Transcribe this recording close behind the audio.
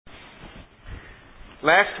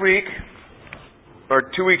Last week, or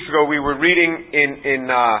 2 weeks ago, we were reading in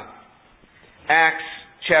Acts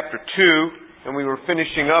chapter 2, and we were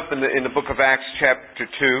finishing up in the book of Acts chapter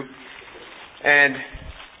 2. And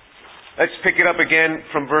let's pick it up again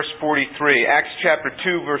from verse 43. Acts chapter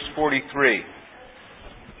 2, verse 43.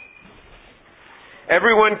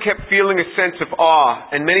 Everyone kept feeling a sense of awe,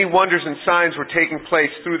 and many wonders and signs were taking place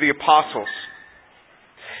through the apostles.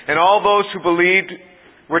 And all those who believed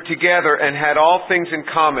were together and had all things in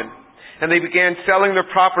common. And they began selling their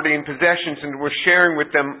property and possessions and were sharing with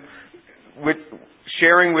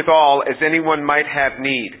all as anyone might have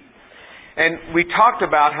need. And we talked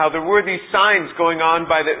about how there were these signs going on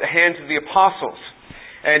by the hands of the apostles.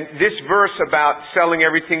 And this verse about selling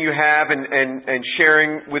everything you have and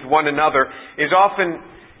sharing with one another is often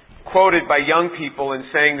quoted by young people and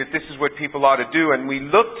saying that this is what people ought to do. And we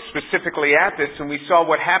looked specifically at this and we saw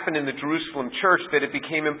what happened in the Jerusalem church, that it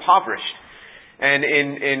became impoverished. And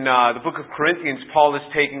in the book of Corinthians, Paul is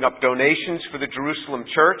taking up donations for the Jerusalem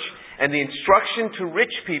church. And the instruction to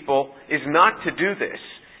rich people is not to do this.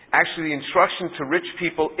 Actually, the instruction to rich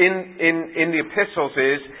people in the epistles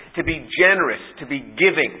is to be generous, to be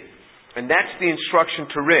giving. And that's the instruction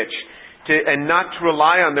to rich, and not to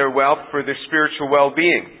rely on their wealth for their spiritual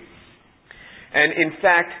well-being. And in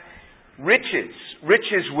fact, riches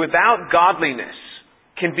without godliness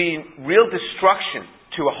can be real destruction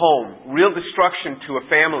to a home, real destruction to a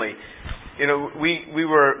family. You know,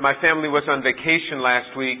 my family was on vacation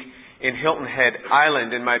last week in Hilton Head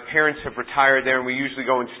Island, and my parents have retired there, and we usually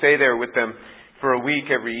go and stay there with them for a week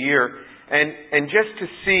every year. And just to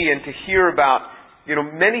see and to hear about,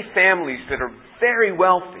 many families that are very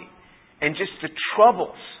wealthy, and just the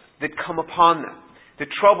troubles that come upon them, the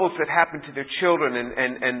troubles that happen to their children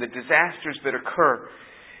and the disasters that occur.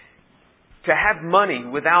 To have money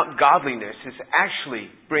without godliness actually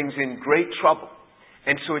brings in great trouble.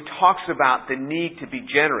 And so it talks about the need to be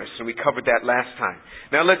generous, and we covered that last time.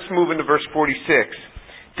 Now let's move into verse 46.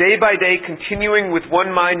 Day by day, continuing with one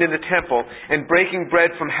mind in the temple and breaking bread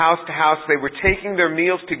from house to house, they were taking their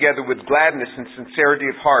meals together with gladness and sincerity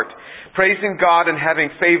of heart, praising God and having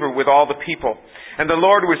favor with all the people. And the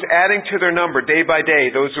Lord was adding to their number day by day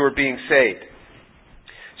those who were being saved.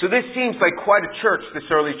 So this seems like quite a church, this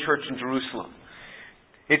early church in Jerusalem.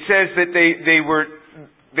 It says that they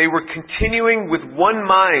were continuing with one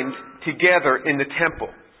mind together in the temple.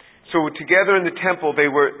 So together in the temple, they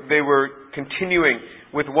were continuing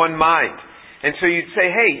with one mind. And so you'd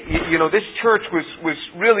say, hey, this church was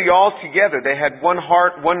really all together. They had one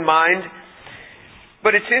heart, one mind.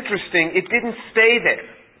 But it's interesting, it didn't stay there.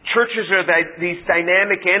 Churches are these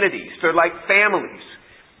dynamic entities. They're like families.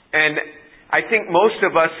 And I think most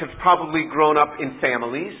of us have probably grown up in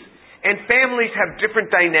families. And families have different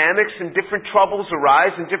dynamics and different troubles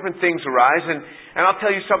arise and different things arise. And I'll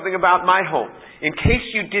tell you something about my home. In case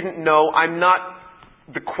you didn't know, I'm not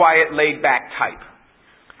the quiet, laid-back type.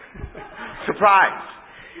 Surprise.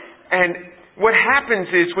 And what happens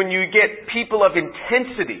is when you get people of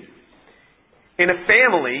intensity in a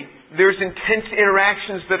family, there's intense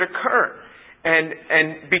interactions that occur.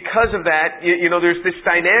 And because of that, there's this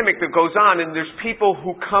dynamic that goes on, and there's people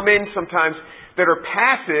who come in sometimes that are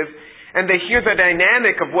passive, and they hear the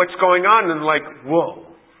dynamic of what's going on, and they're like, whoa,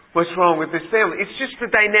 what's wrong with this family? It's just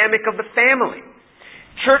the dynamic of the family.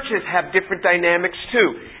 Churches have different dynamics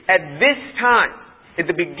too. At this time, at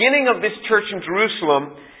the beginning of this church in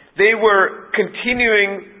Jerusalem, they were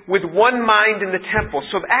continuing with one mind in the temple.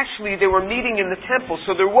 So actually they were meeting in the temple.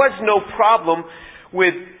 So there was no problem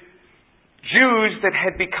with Jews that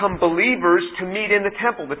had become believers to meet in the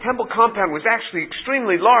temple. The temple compound was actually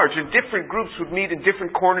extremely large, and different groups would meet in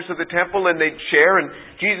different corners of the temple, and they'd share, and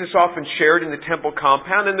Jesus often shared in the temple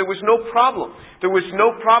compound, and there was no problem. There was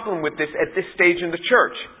no problem with this at this stage in the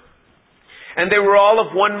church. And they were all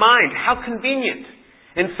of one mind. How convenient.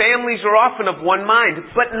 And families are often of one mind,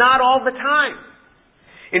 but not all the time.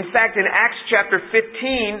 In fact, in Acts chapter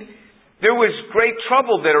 15, there was great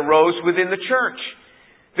trouble that arose within the church.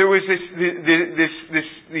 There was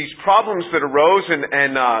these problems that arose,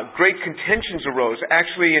 and great contentions arose,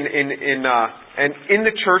 actually in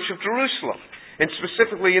the church of Jerusalem, and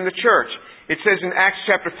specifically in the church. It says in Acts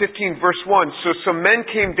chapter 15, verse 1, so some men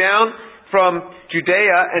came down from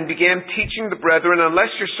Judea and began teaching the brethren, unless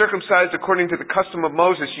you're circumcised according to the custom of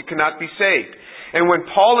Moses, you cannot be saved. And when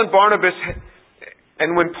Paul and Barnabas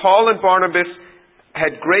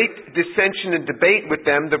had great dissension and debate with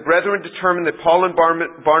them, the brethren determined that Paul and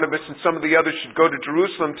Barnabas and some of the others should go to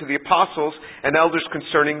Jerusalem to the apostles and elders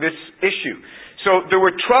concerning this issue. So there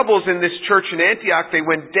were troubles in this church in Antioch. They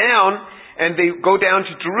went down and they go down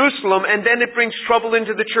to Jerusalem, and then it brings trouble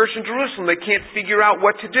into the church in Jerusalem. They can't figure out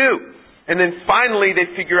what to do. And then finally they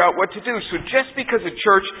figure out what to do. So just because a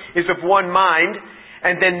church is of one mind,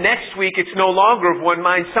 and then next week it's no longer of one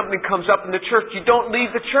mind, something comes up in the church, you don't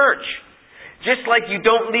leave the church. Just like you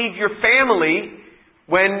don't leave your family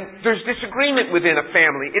when there's disagreement within a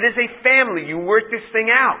family. It is a family. You work this thing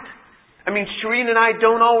out. I mean, Shireen and I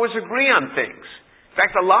don't always agree on things. In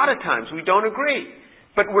fact, a lot of times we don't agree.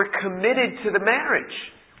 But we're committed to the marriage.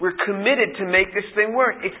 We're committed to make this thing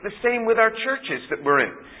work. It's the same with our churches that we're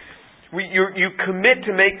in. You commit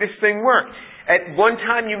to make this thing work. At one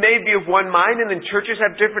time you may be of one mind, and then churches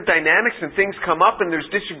have different dynamics and things come up and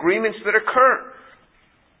there's disagreements that occur.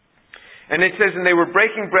 And it says, and they were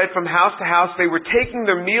breaking bread from house to house. They were taking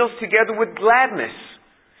their meals together with gladness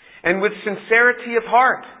and with sincerity of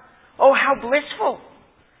heart. Oh, how blissful.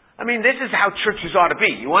 I mean, this is how churches ought to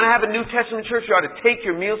be. You want to have a New Testament church, you ought to take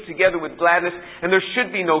your meals together with gladness, and there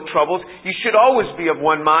should be no troubles. You should always be of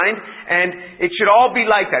one mind, and it should all be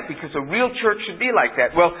like that, because a real church should be like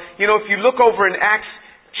that. Well, if you look over in Acts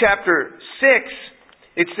chapter 6,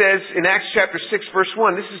 it says in Acts chapter 6 verse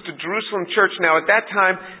 1, this is the Jerusalem church. Now at that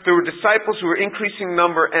time there were disciples who were increasing in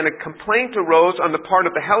number, and a complaint arose on the part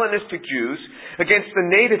of the Hellenistic Jews against the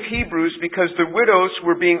native Hebrews because their widows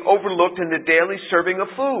were being overlooked in the daily serving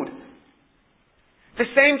of food.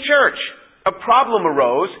 The same church, a problem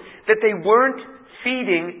arose that they weren't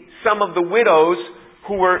feeding some of the widows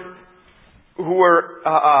who were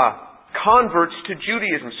converts to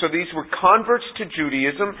Judaism. So these were converts to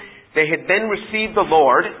Judaism. They had then received the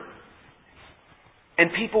Lord, and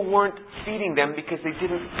people weren't feeding them because they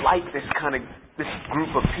didn't like this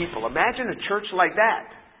group of people. Imagine a church like that.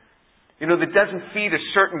 That doesn't feed a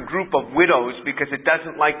certain group of widows because it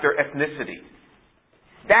doesn't like their ethnicity.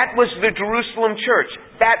 That was the Jerusalem church.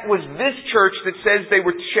 That was this church that says they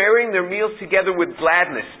were sharing their meals together with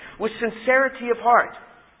gladness, with sincerity of heart.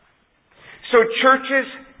 So churches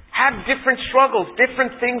have different struggles.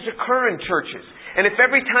 Different things occur in churches. And if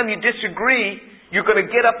every time you disagree, you're going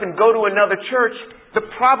to get up and go to another church, the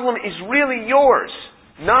problem is really yours,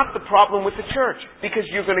 not the problem with the church. Because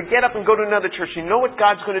you're going to get up and go to another church. You know what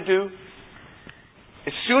God's going to do?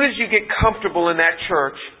 As soon as you get comfortable in that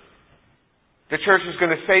church, the church is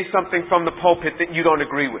going to say something from the pulpit that you don't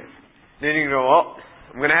agree with. Then you go,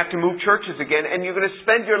 I'm going to have to move churches again. And you're going to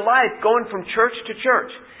spend your life going from church to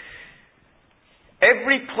church.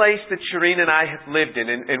 Every place that Shireen and I have lived in,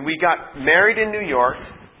 and we got married in New York,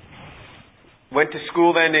 went to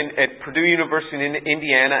school then at Purdue University in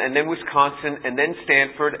Indiana, and then Wisconsin, and then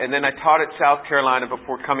Stanford, and then I taught at South Carolina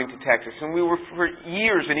before coming to Texas. And we were for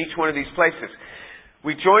years in each one of these places.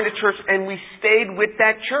 We joined a church and we stayed with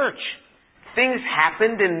that church. Things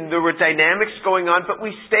happened and there were dynamics going on, but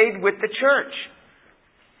we stayed with the church.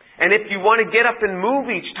 And if you want to get up and move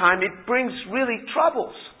each time, it brings really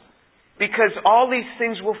troubles. Because all these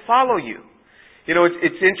things will follow you.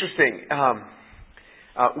 It's interesting.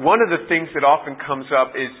 One of the things that often comes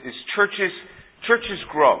up is churches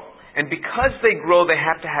grow. And because they grow, they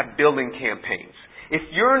have to have building campaigns. If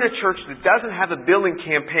you're in a church that doesn't have a building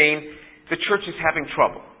campaign, the church is having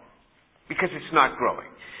trouble. Because it's not growing.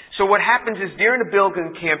 So what happens is during a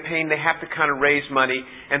building campaign, they have to kind of raise money,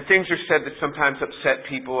 and things are said that sometimes upset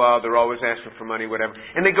people. They're always asking for money, whatever.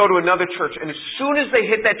 And they go to another church, and as soon as they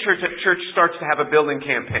hit that church starts to have a building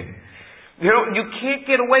campaign. You can't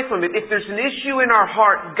get away from it. If there's an issue in our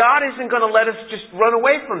heart, God isn't going to let us just run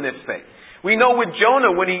away from this thing. We know with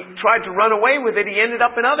Jonah, when he tried to run away with it, he ended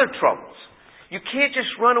up in other troubles. You can't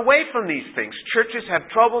just run away from these things. Churches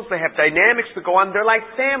have troubles. They have dynamics that go on. They're like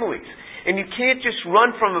families. And you can't just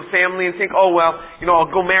run from a family and think, I'll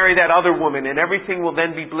go marry that other woman and everything will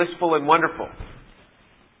then be blissful and wonderful.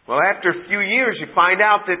 Well, after a few years, you find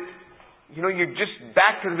out that, you're just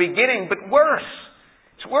back to the beginning, but worse.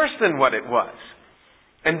 It's worse than what it was.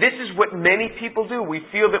 And this is what many people do. We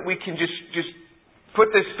feel that we can just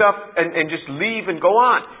put this stuff and just leave and go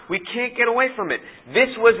on. We can't get away from it.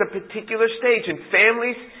 This was a particular stage. In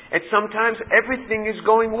families, at sometimes everything is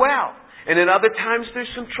going well. And at other times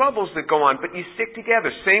there's some troubles that go on, but you stick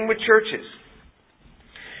together. Same with churches.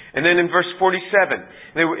 And then in verse 47,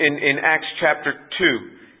 they were in Acts chapter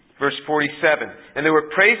 2, verse 47, and they were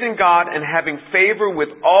praising God and having favor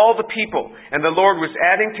with all the people, and the Lord was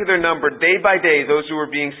adding to their number day by day those who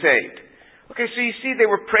were being saved. Okay, so you see they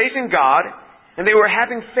were praising God and they were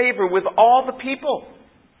having favor with all the people.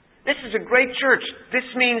 This is a great church. This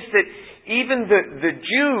means that even the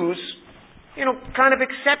Jews kind of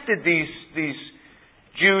accepted these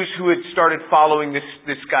Jews who had started following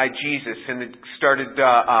this guy Jesus and had started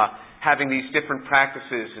having these different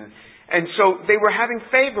practices. And so they were having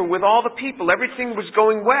favor with all the people. Everything was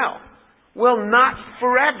going well. Well, not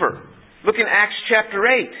forever. Look in Acts chapter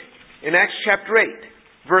 8. In Acts chapter 8,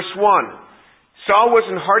 verse 1. Saul was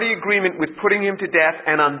in hearty agreement with putting him to death,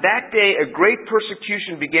 and on that day a great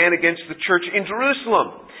persecution began against the church in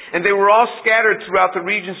Jerusalem. And they were all scattered throughout the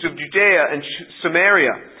regions of Judea and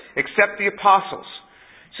Samaria, except the apostles.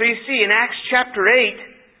 So you see, in Acts chapter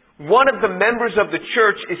 8, one of the members of the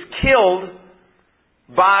church is killed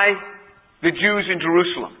by the Jews in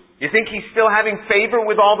Jerusalem. You think he's still having favor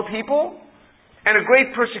with all the people? And a great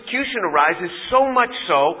persecution arises, so much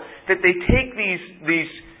so that they take these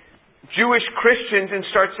Jewish Christians and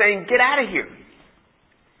start saying, get out of here.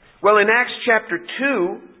 Well, in Acts chapter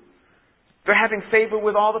 2, they're having favor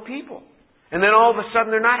with all the people. And then all of a sudden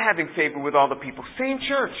they're not having favor with all the people. Same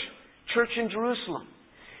church in Jerusalem.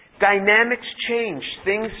 Dynamics change,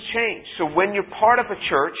 things change. So when you're part of a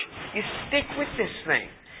church, you stick with this thing.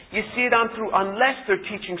 You see it on through, unless they're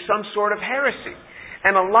teaching some sort of heresy.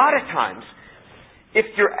 And a lot of times, if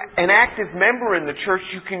you're an active member in the church,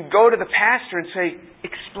 you can go to the pastor and say,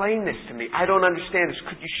 explain this to me. I don't understand this.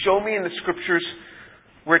 Could you show me in the scriptures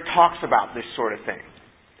where it talks about this sort of thing?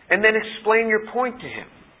 And then explain your point to him.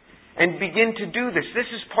 And begin to do this. This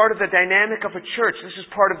is part of the dynamic of a church. This is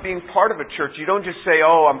part of being part of a church. You don't just say,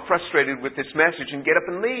 oh, I'm frustrated with this message, and get up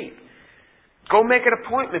and leave. Go make an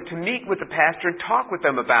appointment to meet with the pastor and talk with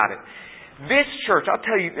them about it. This church, I'll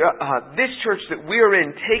tell you, this church that we're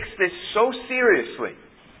in takes this so seriously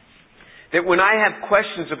that when I have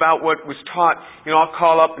questions about what was taught, I'll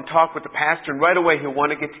call up and talk with the pastor, and right away he'll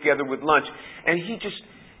want to get together with lunch. And he just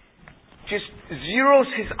zeroes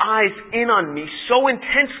his eyes in on me so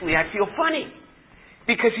intensely, I feel funny.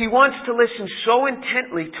 Because he wants to listen so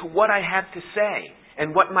intently to what I have to say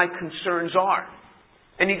and what my concerns are.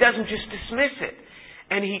 And he doesn't just dismiss it.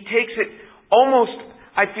 And he takes it almost,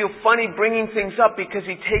 I feel funny bringing things up because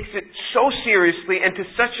he takes it so seriously and to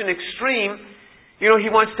such an extreme, he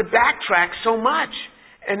wants to backtrack so much.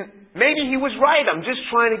 And maybe he was right. I'm just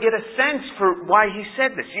trying to get a sense for why he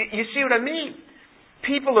said this. You see what I mean?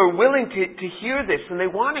 People are willing to hear this, and they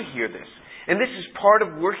want to hear this. And this is part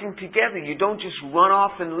of working together. You don't just run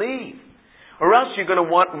off and leave. Or else you're going to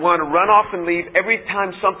want to run off and leave every time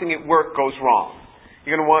something at work goes wrong.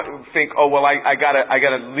 You're going to think, oh, well, I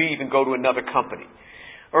gotta leave and go to another company.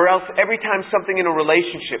 Or else every time something in a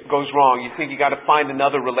relationship goes wrong, you think you got to find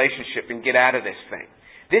another relationship and get out of this thing.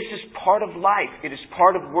 This is part of life. It is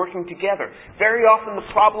part of working together. Very often the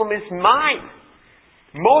problem is mine.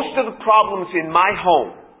 Most of the problems in my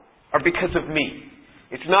home are because of me.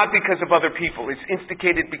 It's not because of other people. It's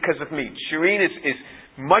instigated because of me. Shireen is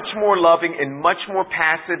much more loving and much more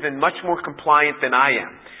passive and much more compliant than I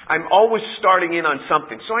am. I'm always starting in on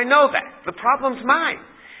something. So I know that. The problem's mine.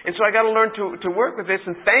 And so I got to learn to work with this,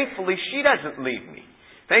 and thankfully she doesn't leave me.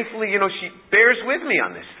 Thankfully, she bears with me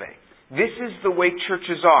on this thing. This is the way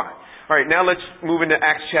churches are. All right, now let's move into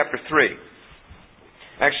Acts chapter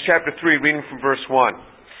 3. Acts chapter 3, reading from verse 1.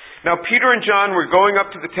 Now Peter and John were going up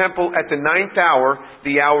to the temple at the 9th hour,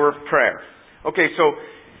 the hour of prayer. Okay, so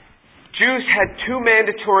Jews had two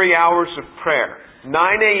mandatory hours of prayer, 9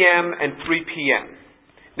 a.m. and 3 p.m.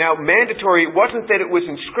 Now, mandatory, it wasn't that it was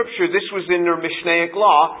in Scripture, this was in their Mishnaic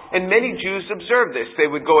law, and many Jews observed this. They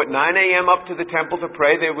would go at 9 a.m. up to the temple to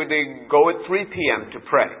pray, they would go at 3 p.m. to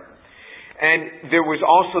pray. And there was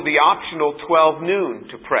also the optional 12 noon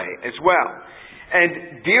to pray as well.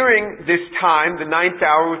 And during this time, the 9th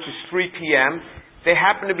hour, which is 3 p.m., they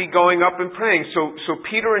happen to be going up and praying. So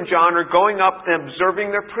Peter and John are going up and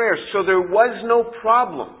observing their prayers. So there was no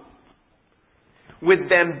problem with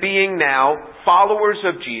them being now followers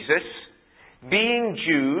of Jesus, being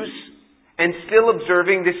Jews, and still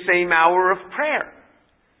observing the same hour of prayer.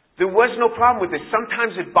 There was no problem with this.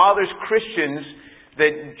 Sometimes it bothers Christians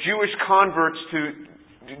that Jewish converts to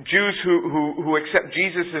Jews who accept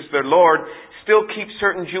Jesus as their Lord still keep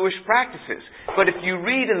certain Jewish practices. But if you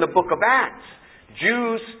read in the book of Acts,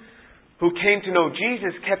 Jews who came to know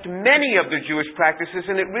Jesus kept many of their Jewish practices,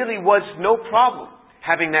 and it really was no problem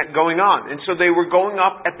having that going on. And so they were going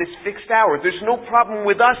up at this fixed hour. There's no problem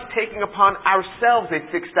with us taking upon ourselves a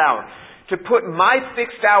fixed hour. To put my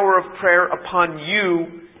fixed hour of prayer upon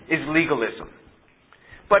you is legalism.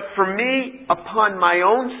 But for me, upon my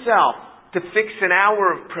own self, to fix an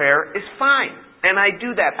hour of prayer is fine. And I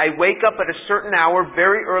do that. I wake up at a certain hour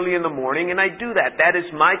very early in the morning, and I do that. That is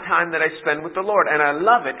my time that I spend with the Lord. And I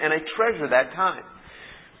love it, and I treasure that time.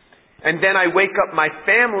 And then I wake up my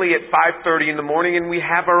family at 5:30 in the morning, and we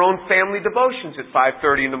have our own family devotions at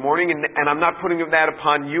 5:30 in the morning. And I'm not putting that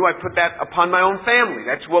upon you. I put that upon my own family.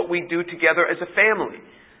 That's what we do together as a family.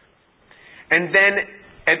 And then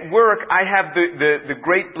at work, I have the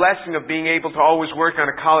great blessing of being able to always work on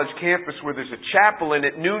a college campus where there's a chapel, and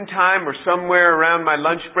at noontime or somewhere around my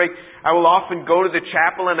lunch break, I will often go to the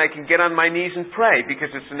chapel and I can get on my knees and pray, because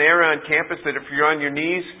it's an area on campus that if you're on your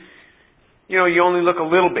knees, you only look a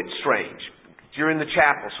little bit strange. You're in the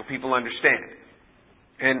chapel, so people understand.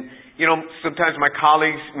 And, sometimes one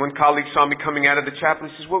colleague saw me coming out of the chapel,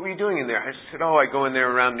 he says, "What were you doing in there?" I said, "I go in there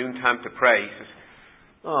around noontime to pray." He says,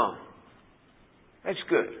 "Oh, that's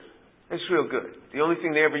good. That's real good. The only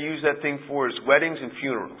thing they ever use that thing for is weddings and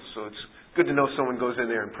funerals. So it's good to know someone goes in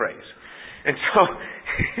there and prays." And so,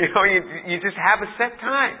 you just have a set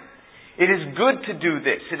time. It is good to do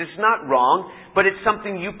this. It is not wrong, but it's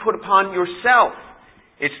something you put upon yourself.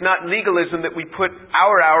 It's not legalism that we put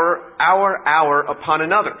our hour upon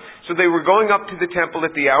another. So they were going up to the temple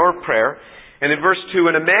at the hour of prayer. And in verse 2,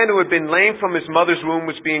 "And a man who had been lame from his mother's womb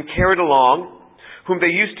was being carried along, whom they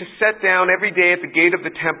used to set down every day at the gate of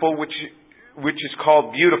the temple, which is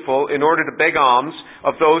called Beautiful, in order to beg alms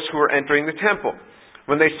of those who were entering the temple.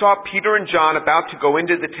 When he saw Peter and John about to go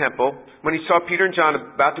into the temple,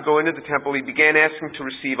 he began asking to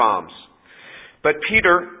receive alms. But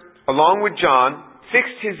Peter, along with John,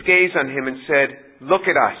 fixed his gaze on him and said, 'Look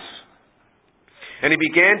at us.' And he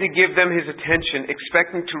began to give them his attention,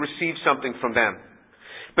 expecting to receive something from them.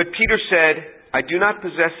 But Peter said, 'I do not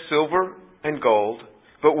possess silver and gold,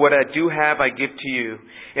 but what I do have I give to you.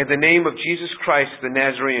 In the name of Jesus Christ the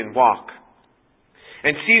Nazarene, walk.'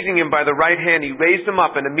 And seizing him by the right hand, he raised him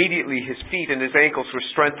up, and immediately his feet and his ankles were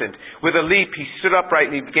strengthened. With a leap he stood upright,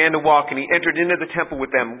 and he began to walk, and he entered into the temple with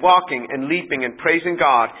them, walking and leaping and praising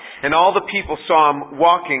God. And all the people saw him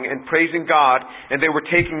walking and praising God, and they were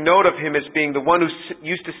taking note of him as being the one who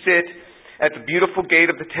used to sit at the beautiful gate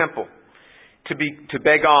of the temple to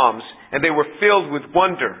beg alms. And they were filled with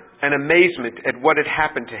wonder and amazement at what had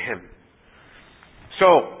happened to him."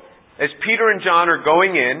 So, as Peter and John are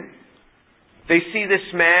going in, they see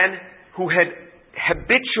this man who had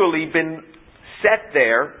habitually been set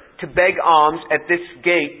there to beg alms at this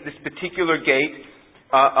gate, this particular gate.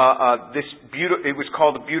 It was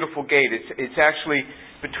called the Beautiful Gate. It's actually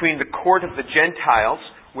between the court of the Gentiles,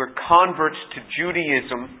 where converts to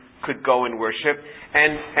Judaism could go and worship,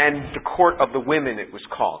 and the court of the women, it was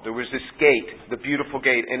called. There was this gate, the Beautiful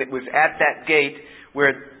Gate, and it was at that gate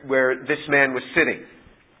where this man was sitting.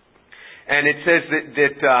 And it says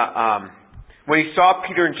that when he saw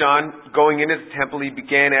Peter and John going into the temple, he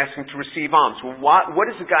began asking to receive alms. Well, what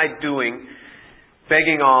is a guy doing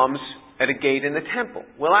begging alms at a gate in the temple?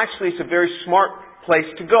 Well, actually, it's a very smart place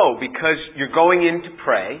to go, because you're going in to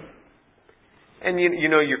pray, and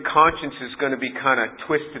your conscience is going to be kind of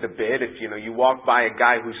twisted a bit if you walk by a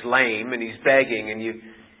guy who's lame and he's begging, and you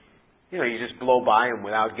just blow by him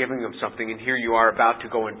without giving him something, and here you are about to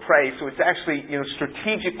go and pray. So it's actually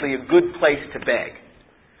strategically a good place to beg.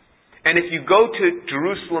 And if you go to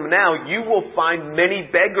Jerusalem now, you will find many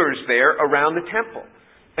beggars there around the temple.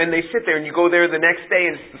 And they sit there, and you go there the next day,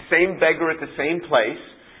 and it's the same beggar at the same place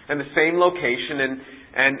and the same location,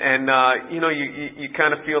 and you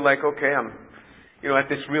kind of feel like, okay, I'm at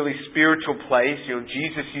this really spiritual place.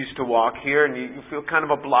 Jesus used to walk here, and you feel kind of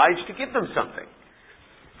obliged to give them something.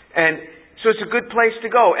 And so it's a good place to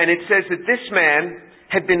go. And it says that this man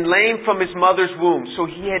had been lame from his mother's womb, so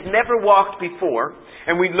he had never walked before.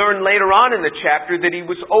 And we learn later on in the chapter that he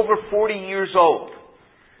was over 40 years old.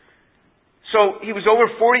 So he was over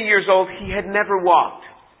 40 years old. He had never walked.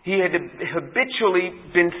 He had habitually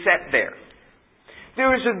been set there.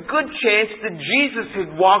 There is a good chance that Jesus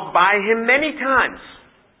had walked by him many times.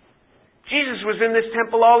 Jesus was in this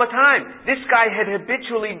temple all the time. This guy had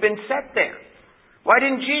habitually been set there. Why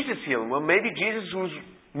didn't Jesus heal him? Well, maybe Jesus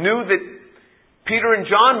knew that Peter and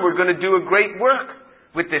John were going to do a great work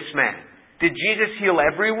with this man. Did Jesus heal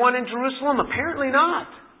everyone in Jerusalem? Apparently not.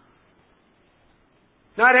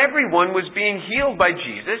 Not everyone was being healed by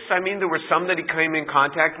Jesus. There were some that he came in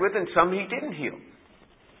contact with and some he didn't heal.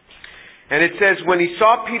 And it says, when he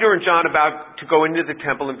saw Peter and John about to go into the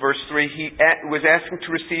temple, in verse 3, he was asking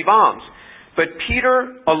to receive alms. But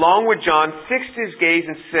Peter, along with John, fixed his gaze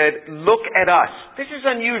and said, "Look at us." This is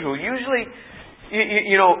unusual. Usually,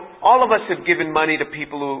 all of us have given money to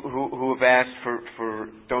people who have asked for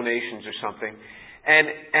donations or something.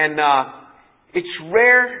 And it's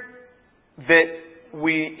rare that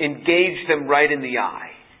we engage them right in the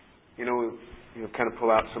eye. Kind of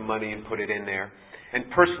pull out some money and put it in there. And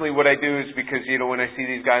personally, what I do is, because, when I see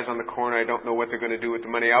these guys on the corner, I don't know what they're going to do with the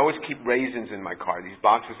money. I always keep raisins in my car, these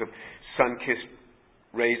boxes of sun-kissed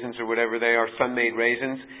raisins or whatever they are, sun-made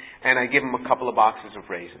raisins, and I give them a couple of boxes of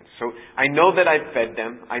raisins. So I know that I've fed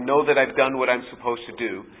them. I know that I've done what I'm supposed to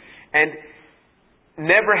do. And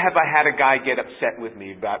never have I had a guy get upset with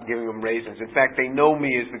me about giving them raisins. In fact, they know me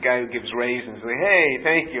as the guy who gives raisins. They, hey,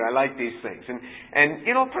 thank you, I like these things. And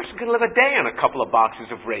a person can live a day on a couple of boxes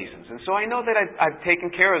of raisins. And so I know that I've taken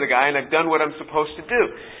care of the guy and I've done what I'm supposed to do.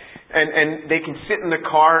 And they can sit in the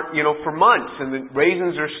car, for months, and the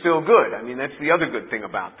raisins are still good. I mean, that's the other good thing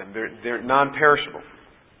about them. They're non-perishable.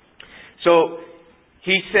 So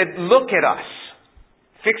he said, look at us,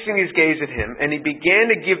 fixing his gaze at him, and he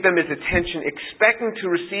began to give them his attention, expecting to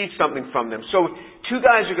receive something from them. So two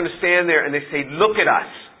guys are going to stand there and they say, look at us.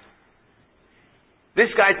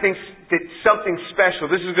 This guy thinks that something special,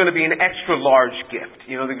 this is going to be an extra large gift.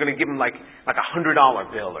 They're going to give him like $100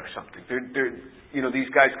 bill or something.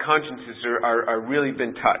 These guys' consciences are really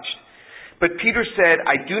been touched. But Peter said,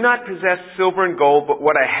 I do not possess silver and gold, but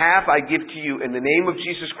what I have I give to you. In the name of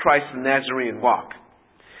Jesus Christ the Nazarene, walk.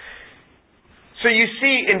 So you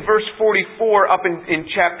see in verse 44, up in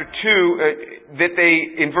chapter 2,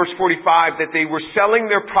 in verse 45, that they were selling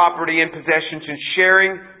their property and possessions and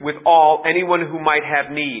sharing with anyone who might have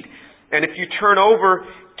need. And if you turn over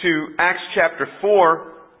to Acts chapter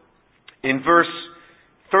 4, in verse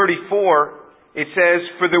 34, it says,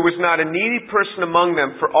 for there was not a needy person among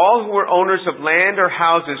them, for all who were owners of land or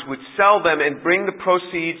houses would sell them and bring the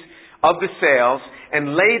proceeds of the sales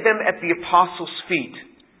and lay them at the apostles' feet.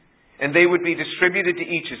 And they would be distributed to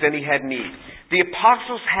each as any had need. The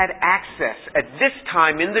apostles had access at this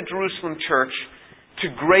time in the Jerusalem church to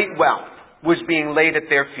great wealth was being laid at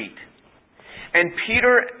their feet. And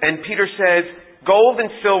Peter says, gold and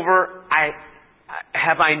silver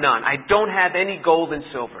have I none. I don't have any gold and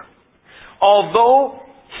silver. Although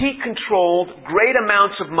he controlled great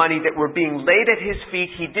amounts of money that were being laid at his feet,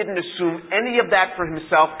 he didn't assume any of that for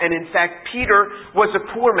himself. And in fact, Peter was a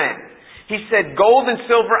poor man. He said, gold and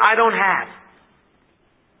silver I don't have.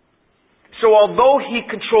 So although he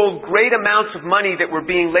controlled great amounts of money that were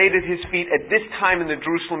being laid at his feet at this time in the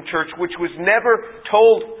Jerusalem church, which was never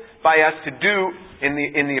told by us to do in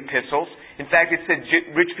the epistles. In fact, it said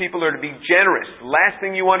rich people are to be generous. The last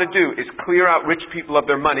thing you want to do is clear out rich people of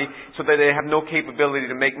their money so that they have no capability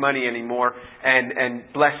to make money anymore and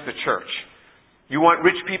bless the church. You want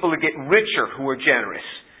rich people to get richer who are generous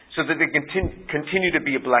so that they continue to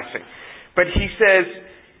be a blessing. But he says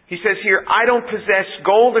here, I don't possess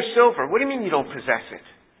gold or silver. What do you mean you don't possess it?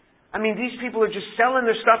 I mean, these people are just selling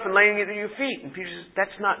their stuff and laying it at your feet. And Peter says,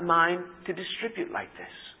 that's not mine to distribute like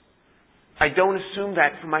this. I don't assume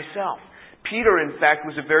that for myself. Peter, in fact,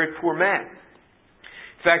 was a very poor man.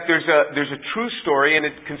 In fact, there's a true story, and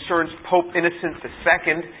it concerns Pope Innocent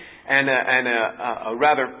II and a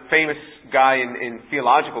rather famous guy in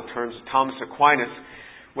theological terms, Thomas Aquinas,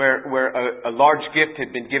 where a large gift had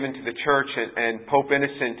been given to the church, and Pope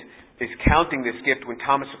Innocent is counting this gift when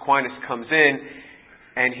Thomas Aquinas comes in,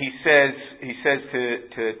 and he says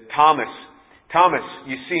to Thomas,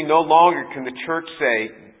 you see, no longer can the church say,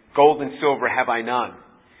 gold and silver have I none.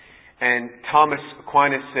 And Thomas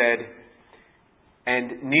Aquinas said,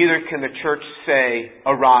 and neither can the church say,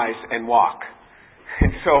 arise and walk.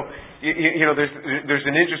 And so, there's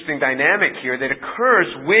an interesting dynamic here that occurs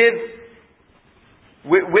with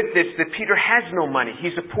this, that Peter has no money.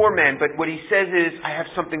 He's a poor man, but what he says is, I have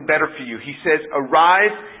something better for you. He says,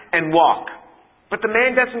 arise and walk. But the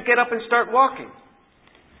man doesn't get up and start walking.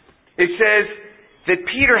 It says that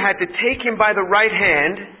Peter had to take him by the right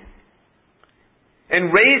hand and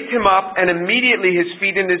raised him up, and immediately his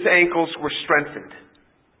feet and his ankles were strengthened.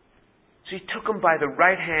 So he took him by the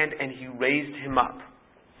right hand and he raised him up.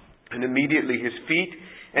 And immediately his feet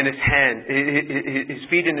and his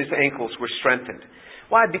feet and his ankles were strengthened.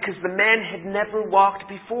 Why? Because the man had never walked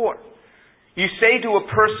before. You say to a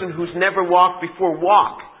person who's never walked before,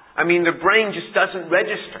 walk. I mean, their brain just doesn't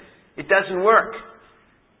register. It doesn't work.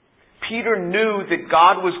 Peter knew that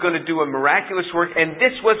God was going to do a miraculous work, and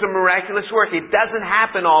this was a miraculous work. It doesn't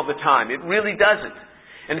happen all the time. It really doesn't.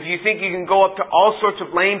 And if you think you can go up to all sorts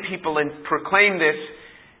of lame people and proclaim this,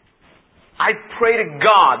 I pray to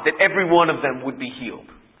God that every one of them would be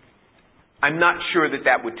healed. I'm not sure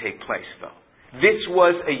that would take place, though. This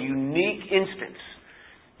was a unique instance,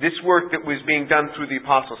 this work that was being done through the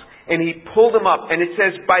apostles. And he pulled them up, and it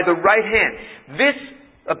says, by the right hand.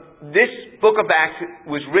 This book of Acts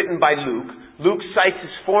was written by Luke. Luke cites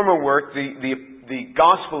his former work, the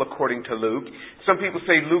Gospel according to Luke. Some people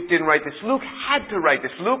say Luke didn't write this. Luke had to write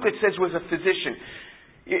this. Luke, it says, was a physician.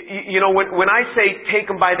 When I say take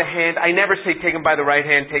him by the hand, I never say take him by the right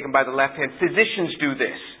hand, take him by the left hand. Physicians do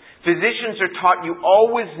this. Physicians are taught you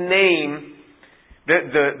always name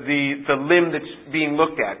the limb that's being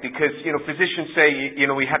looked at, because physicians say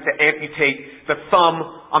we have to amputate the thumb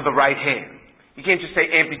on the right hand. You can't just say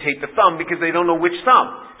amputate the thumb because they don't know which thumb.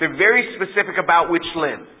 They're very specific about which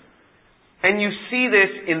limb. And you see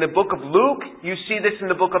this in the book of Luke, you see this in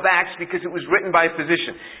the book of Acts because it was written by a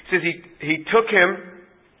physician. It says he took him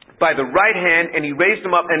by the right hand and he raised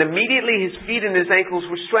him up and immediately his feet and his ankles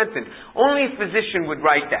were strengthened. Only a physician would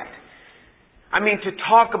write that. I mean, to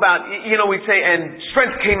talk about, we'd say, and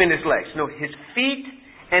strength came in his legs. No, his feet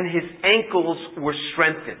and his ankles were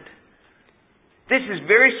strengthened. This is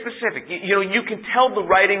very specific. You can tell the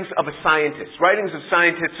writings of a scientist. Writings of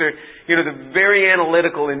scientists are, they're very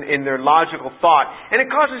analytical in their logical thought. And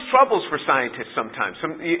it causes troubles for scientists sometimes.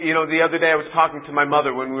 The other day I was talking to my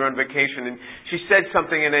mother when we were on vacation and she said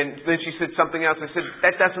something and then she said something else. I said,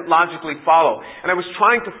 that doesn't logically follow. And I was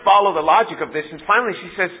trying to follow the logic of this and finally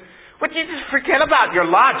she says, "But you just forget about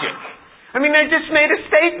your logic. I mean, they just made a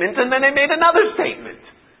statement and then they made another statement."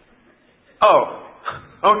 Oh.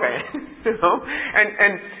 Okay.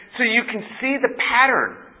 And so you can see the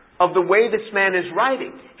pattern of the way this man is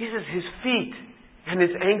writing. He says his feet and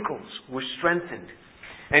his ankles were strengthened.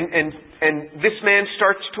 And this man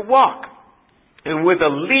starts to walk. And with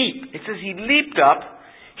a leap, it says he leaped up,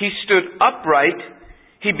 he stood upright,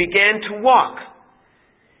 he began to walk.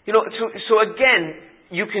 So again,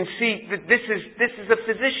 you can see that this is a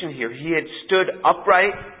physician here. He had stood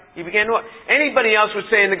upright, he began to walk. Anybody else would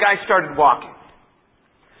say, and the guy started walking.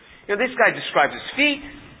 This guy describes his feet,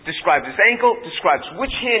 describes his ankle, describes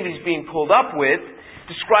which hand he's being pulled up with,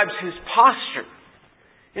 describes his posture.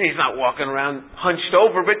 He's not walking around hunched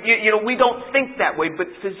over, but we don't think that way. But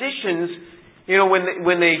physicians,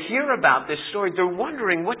 when they hear about this story, they're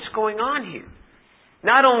wondering what's going on here.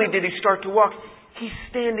 Not only did he start to walk, he's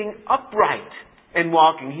standing upright and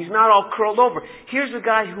walking. He's not all curled over. Here's a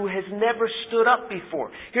guy who has never stood up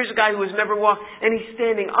before. Here's a guy who has never walked, and he's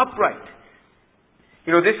standing upright.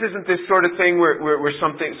 This isn't this sort of thing where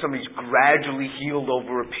somebody's gradually healed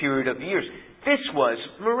over a period of years. This was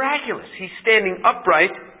miraculous. He's standing upright,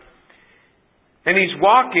 and he's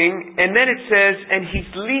walking, and then it says, and he's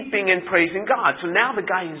leaping and praising God. So now the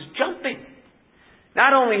guy is jumping.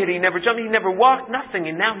 Not only had he never jumped, he never walked, nothing,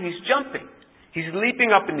 and now he's jumping. He's leaping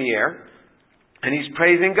up in the air, and he's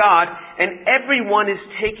praising God, and everyone is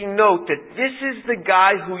taking note that this is the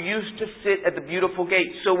guy who used to sit at the beautiful gate.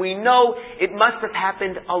 So we know it must have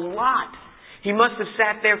happened a lot. He must have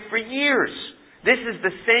sat there for years. This is the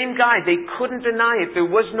same guy. They couldn't deny it. There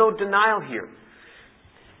was no denial here.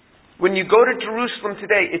 When you go to Jerusalem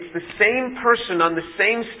today, it's the same person on the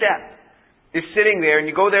same step is sitting there,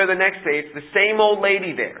 and you go there the next day, it's the same old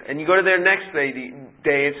lady there. And you go to their next day,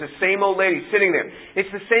 it's the same old lady sitting there.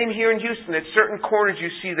 It's the same here in Houston. At certain corners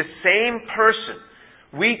you see the same person,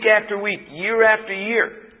 week after week, year after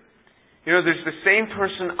year. There's the same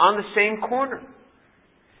person on the same corner.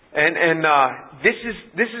 And this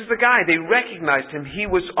is the guy. They recognized him.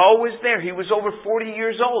 He was always there. He was over 40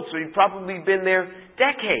 years old, so he'd probably been there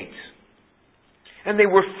decades. And they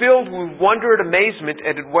were filled with wonder and amazement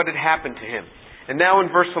at what had happened to him. And now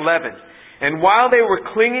in verse 11. And while he was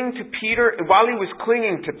clinging to Peter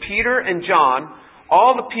and John,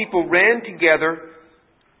 all the people ran together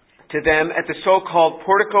to them at the so-called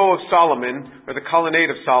Portico of Solomon, or the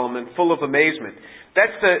Colonnade of Solomon, full of amazement.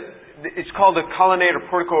 It's called the Colonnade or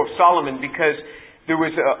Portico of Solomon because there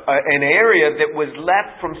was an area that was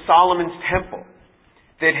left from Solomon's temple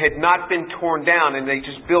that had not been torn down, and they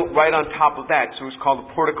just built right on top of that. So it was called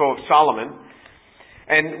the Portico of Solomon.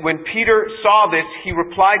 And when Peter saw this, he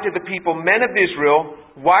replied to the people, "Men of Israel,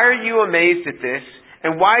 why are you amazed at this?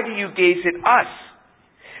 And why do you gaze at us?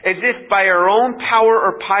 As if by our own power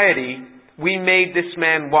or piety we made this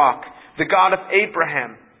man walk. The God of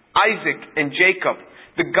Abraham, Isaac, and Jacob,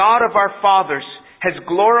 the God of our fathers, has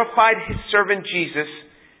glorified His servant Jesus,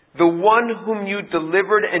 the one whom you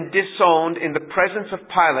delivered and disowned in the presence of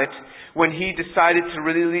Pilate when he decided to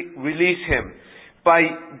release him.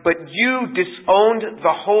 But you disowned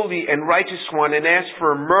the holy and righteous one and asked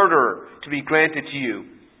for a murderer to be granted to you.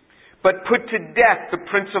 But put to death the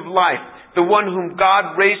Prince of Life, the one whom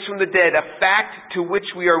God raised from the dead, a fact to which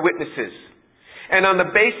we are witnesses. And on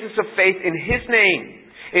the basis of faith in His name,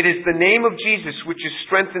 it is the name of Jesus which has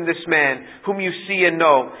strengthened this man, whom you see and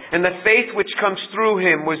know. And the faith which comes through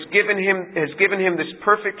him has given him this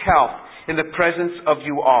perfect health in the presence of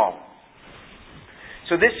you all."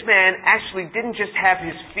 So this man actually didn't just have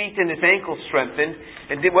his feet and his ankles strengthened,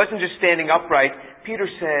 and it wasn't just standing upright. Peter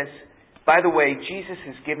says, by the way, Jesus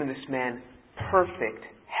has given this man perfect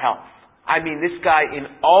health. I mean, this guy in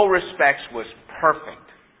all respects was perfect.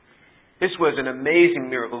 This was an amazing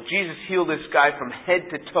miracle. Jesus healed this guy from head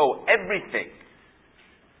to toe, everything.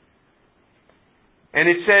 And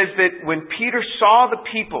it says that when Peter saw the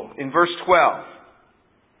people, in verse 12,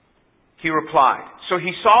 he replied. So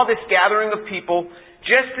he saw this gathering of people,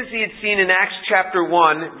 just as he had seen in Acts chapter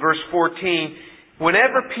 1, verse 14.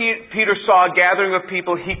 Whenever Peter saw a gathering of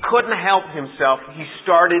people, he couldn't help himself. He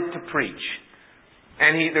started to preach.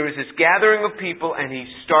 And there was this gathering of people, and he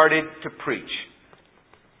started to preach.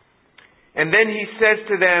 And then he says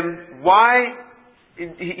to them,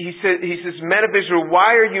 he says, men of Israel,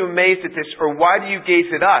 why are you amazed at this? Or why do you gaze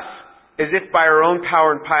at us, as if by our own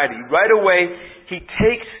power and piety? Right away, he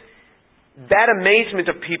takes that amazement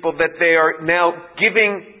of people that they are now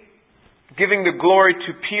giving the glory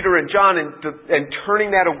to Peter and John and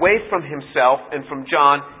turning that away from himself and from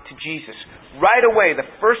John to Jesus. Right away, the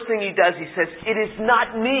first thing he does, he says, it is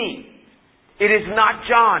not me. It is not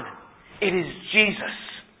John. It is Jesus.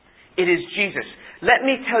 It is Jesus. Let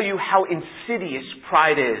me tell you how insidious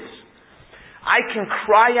pride is. I can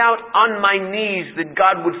cry out on my knees that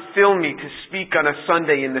God would fill me to speak on a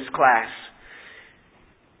Sunday in this class.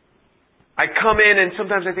 I come in and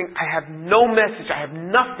sometimes I think, I have no message, I have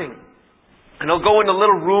nothing. And I'll go in a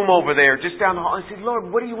little room over there, just down the hall, and say,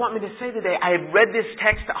 Lord, what do you want me to say today? I have read this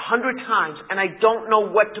text 100 times, and I don't know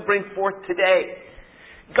what to bring forth today.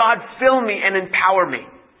 God, fill me and empower me.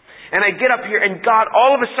 And I get up here, and God,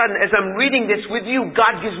 all of a sudden, as I'm reading this with you,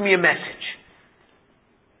 God gives me a message.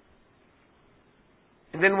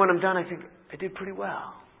 And then when I'm done, I think, I did pretty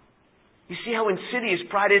well. You see how insidious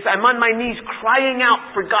pride is? I'm on my knees crying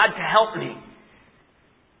out for God to help me.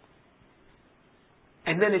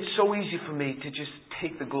 And then it's so easy for me to just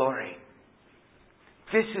take the glory.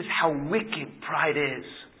 This is how wicked pride is.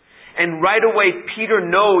 And right away, Peter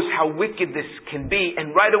knows how wicked this can be.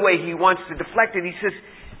 And right away, he wants to deflect it. He says,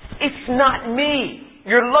 it's not me.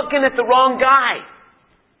 You're looking at the wrong guy.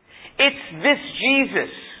 It's this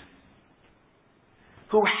Jesus,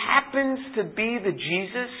 who happens to be the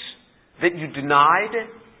Jesus that you denied,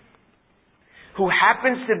 who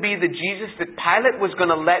happens to be the Jesus that Pilate was going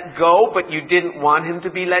to let go, but you didn't want him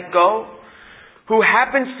to be let go, who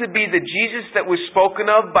happens to be the Jesus that was spoken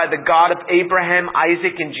of by the God of Abraham,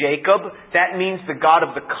 Isaac, and Jacob. That means the God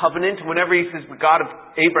of the covenant. Whenever he says the God of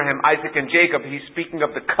Abraham, Isaac, and Jacob, he's speaking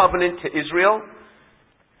of the covenant to Israel.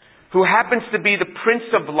 Who happens to be the Prince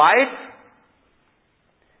of Life.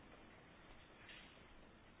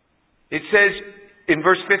 It says in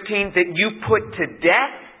verse 15 that you put to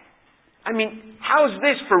death. I mean, how's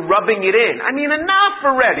this for rubbing it in? I mean, enough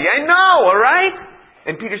already. I know, all right?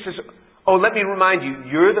 And Peter says, oh, let me remind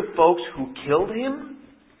you, you're the folks who killed him?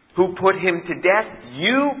 Who put him to death?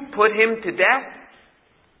 You put him to death?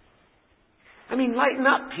 I mean, lighten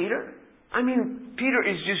up, Peter. I mean, Peter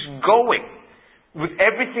is just going with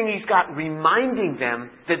everything he's got, reminding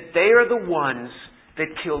them that they are the ones that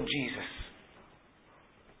killed Jesus.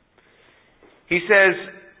 He says,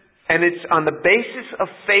 and it's on the basis of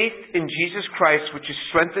faith in Jesus Christ which has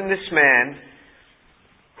strengthened this man,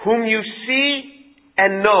 whom you see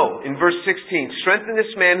and know. In verse 16, strengthen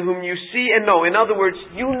this man whom you see and know. In other words,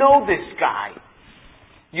 you know this guy.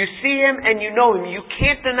 You see him and you know him. You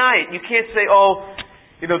can't deny it. You can't say, oh,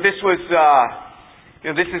 this was,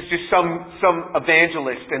 this is just some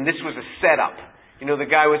evangelist and this was a setup. The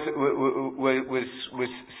guy was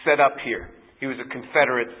set up here. He was a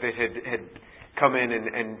Confederate that had come in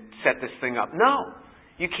and set this thing up. No,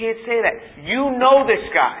 you can't say that. You know this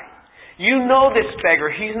guy. You know this beggar.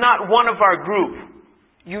 He's not one of our group.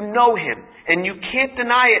 You know him, and you can't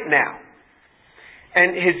deny it now.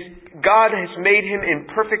 And God has made him in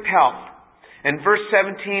perfect health. And verse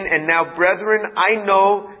 17, and now, brethren, I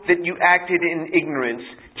know that you acted in ignorance,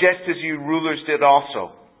 just as you rulers did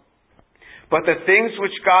also. But the things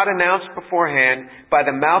which God announced beforehand by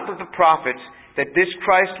the mouth of the prophets, that this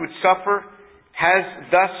Christ would suffer,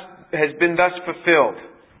 has been thus fulfilled.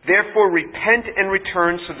 Therefore repent and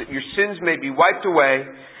return so that your sins may be wiped away,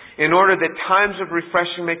 in order that times of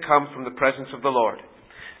refreshing may come from the presence of the Lord.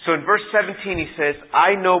 So in verse 17 he says,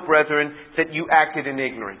 I know, brethren, that you acted in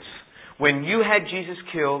ignorance. When you had Jesus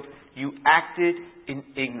killed, you acted in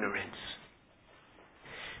ignorance.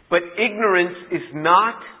 But ignorance is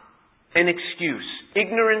not an excuse.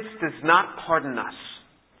 Ignorance does not pardon us.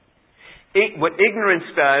 What ignorance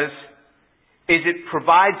does is it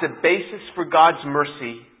provides a basis for God's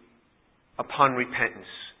mercy upon repentance.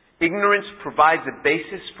 Ignorance provides a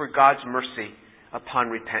basis for God's mercy upon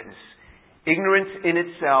repentance. Ignorance in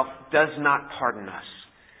itself does not pardon us.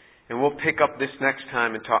 And we'll pick up this next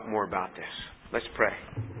time and talk more about this. Let's pray.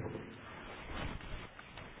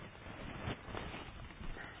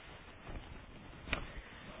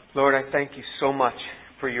 Lord, I thank you so much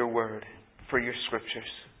for your word, for your scriptures.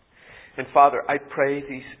 And Father, I pray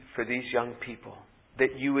for these young people.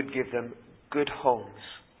 that you would give them good homes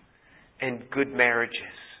and good marriages.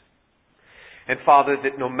 And Father,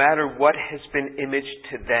 that no matter what has been imaged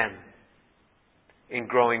to them in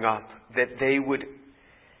growing up, that they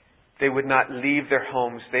would not leave their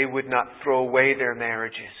homes, they would not throw away their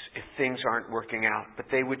marriages if things aren't working out, but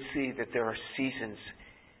they would see that there are seasons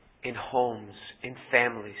in homes, in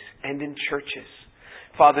families, and in churches.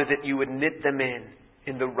 Father, that you would knit them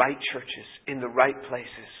in the right churches, in the right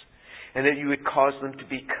places, and that you would cause them to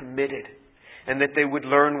be committed, and that they would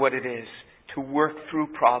learn what it is to work through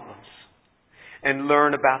problems, and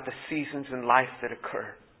learn about the seasons in life that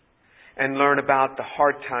occur, and learn about the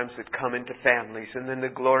hard times that come into families, and then the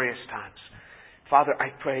glorious times. Father, I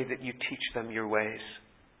pray that you teach them your ways.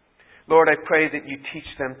 Lord, I pray that you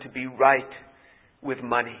teach them to be right with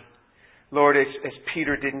money. Lord, as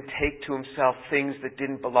Peter didn't take to himself things that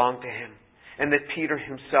didn't belong to him, and that Peter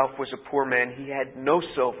himself was a poor man. He had no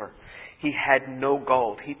silver. He had no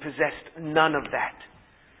gold. He possessed none of that.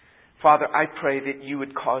 Father, I pray that you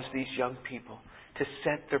would cause these young people to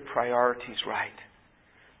set their priorities right.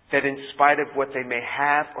 That in spite of what they may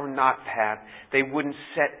have or not have, they wouldn't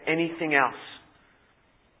set anything else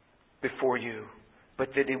before you, but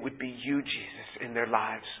that it would be you, Jesus, in their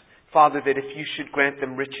lives. Father, that if you should grant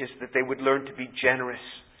them riches, that they would learn to be generous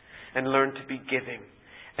and learn to be giving.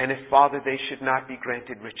 And if, Father, they should not be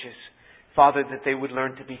granted riches, Father, that they would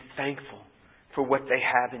learn to be thankful for what they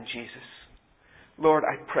have in Jesus. Lord,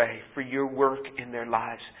 I pray for your work in their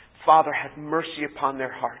lives. Father, have mercy upon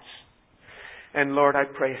their hearts. And Lord, I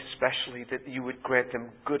pray especially that you would grant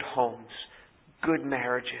them good homes, good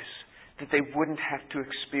marriages, that they wouldn't have to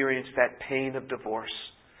experience that pain of divorce.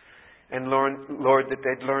 And Lord, that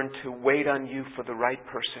they'd learn to wait on you for the right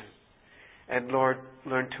person. And Lord,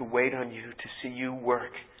 learn to wait on you to see you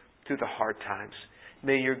work through the hard times.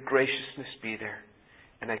 May your graciousness be there.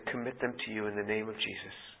 And I commit them to you in the name of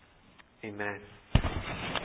Jesus. Amen.